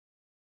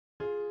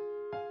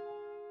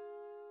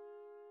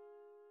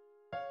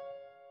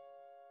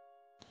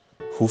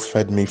who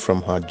fed me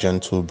from her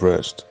gentle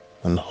breast,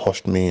 and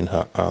hushed me in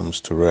her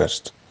arms to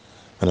rest,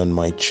 and on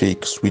my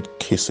cheek sweet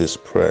kisses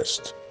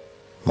pressed,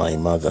 my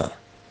mother.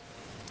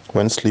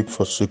 When sleep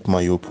forsook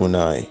my open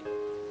eye,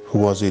 who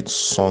was it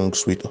sung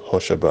sweet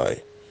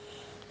hushaby,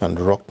 and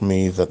rocked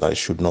me that I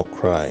should not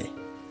cry,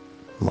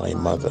 my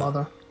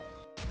mother.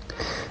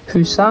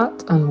 Who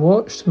sat and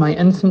watched my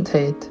infant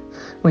head,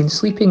 when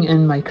sleeping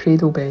in my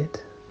cradle bed,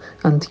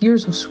 and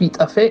tears of sweet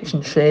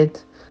affection shed,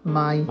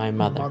 my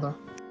mother.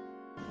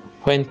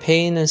 When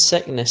pain and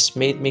sickness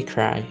made me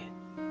cry,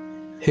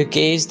 who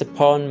gazed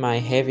upon my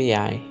heavy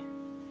eye,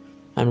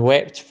 and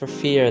wept for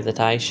fear that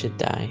I should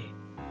die,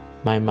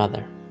 my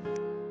mother.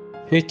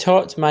 Who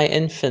taught my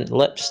infant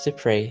lips to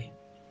pray,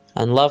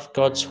 and love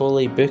God's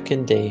holy book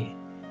and day,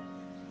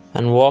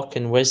 and walk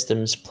in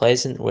wisdom's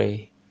pleasant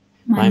way,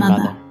 my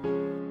mother.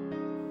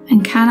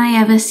 And can I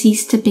ever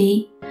cease to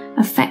be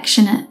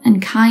affectionate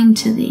and kind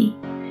to thee,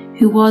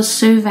 who was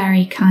so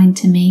very kind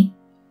to me,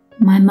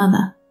 my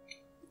mother?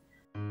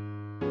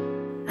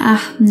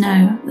 Ah,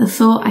 no, the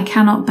thought I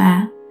cannot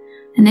bear,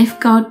 and if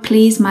God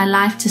please my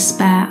life to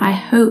spare, I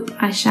hope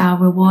I shall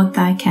reward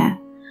thy care,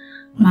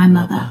 my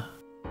mother.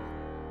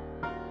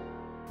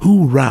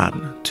 Who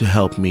ran to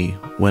help me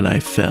when I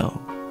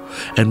fell,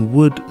 and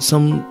would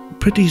some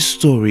pretty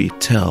story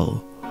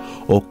tell,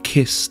 or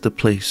kiss the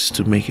place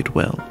to make it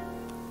well,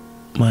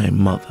 my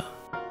mother.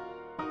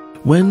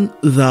 When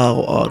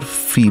thou art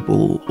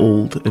feeble,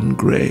 old and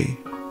grey,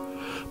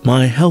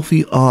 my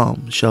healthy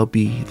arm shall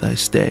be thy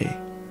stay,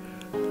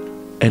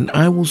 and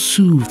I will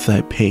soothe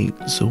thy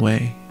pains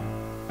away,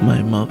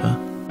 my mother.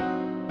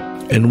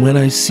 And when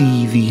I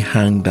see thee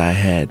hang thy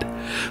head,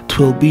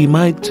 'twill be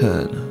my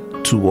turn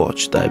to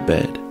watch thy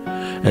bed,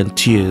 and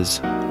tears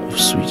of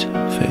sweet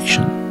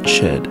affection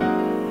shed,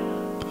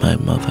 my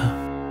mother.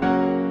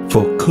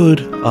 For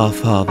could our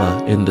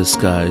Father in the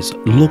skies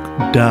look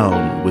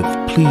down with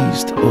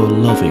pleased or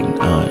loving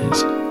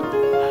eyes,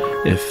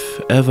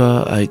 if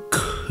ever I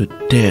could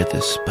dare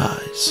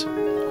despise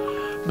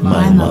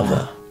my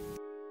mother.